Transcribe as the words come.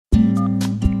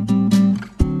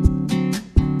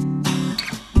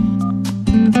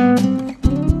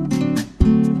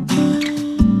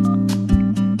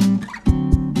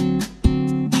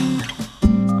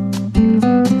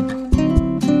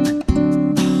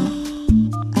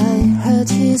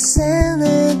he sang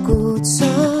a good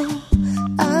song.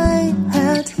 I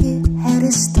heard he had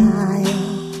a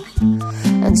style,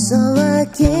 and so I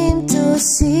came to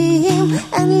see him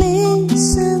and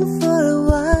listen for a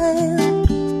while.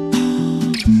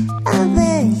 And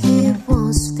there he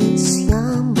was, this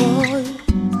young boy,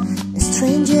 a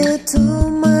stranger to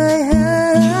my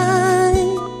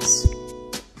eyes,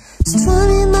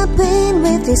 strumming my pain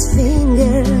with his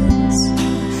fingers,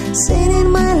 singing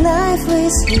my life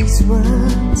with his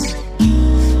words,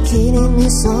 killing me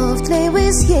softly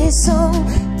with his song,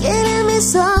 killing me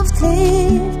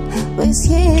softly with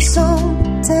his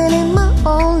song, telling my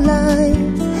whole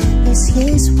life with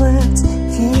his words,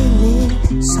 killing me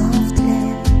softly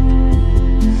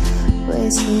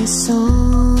with his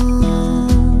song.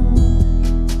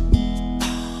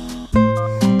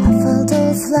 I felt a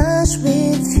flush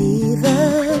with fever,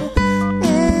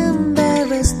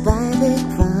 embarrassed by the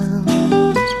crowd.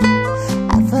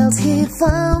 I felt he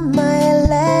found my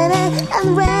letter and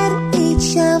read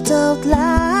it out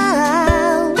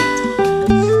loud.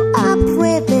 I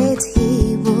prayed that he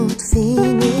would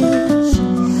finish,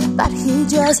 but he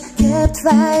just kept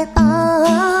right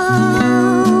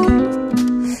on,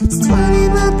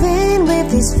 strumming my pain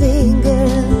with his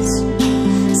fingers,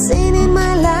 singing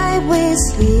my life with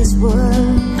his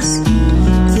words,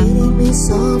 killing me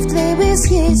softly with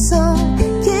his song,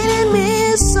 killing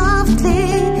me softly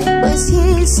with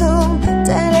his song,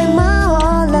 telling my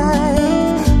whole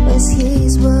life with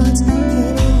his words,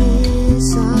 killing me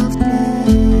softly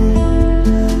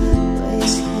with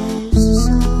his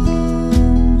song.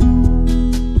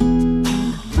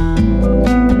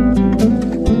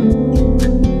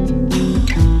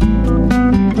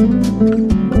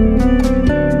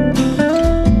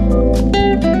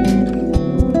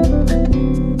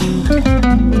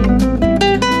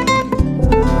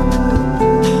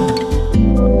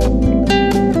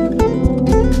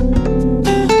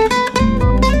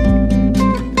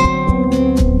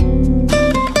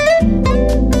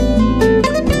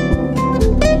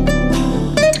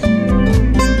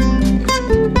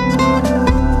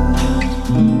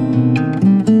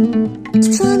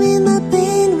 Strumming my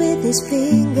pain with his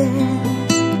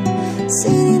fingers,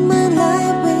 singing my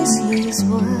life with his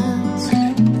words,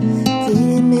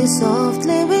 killing me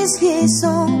softly with his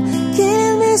song,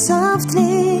 killing me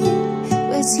softly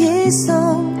with his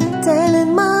song,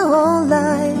 telling my whole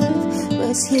life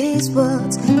with his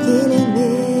words, killing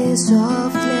me softly.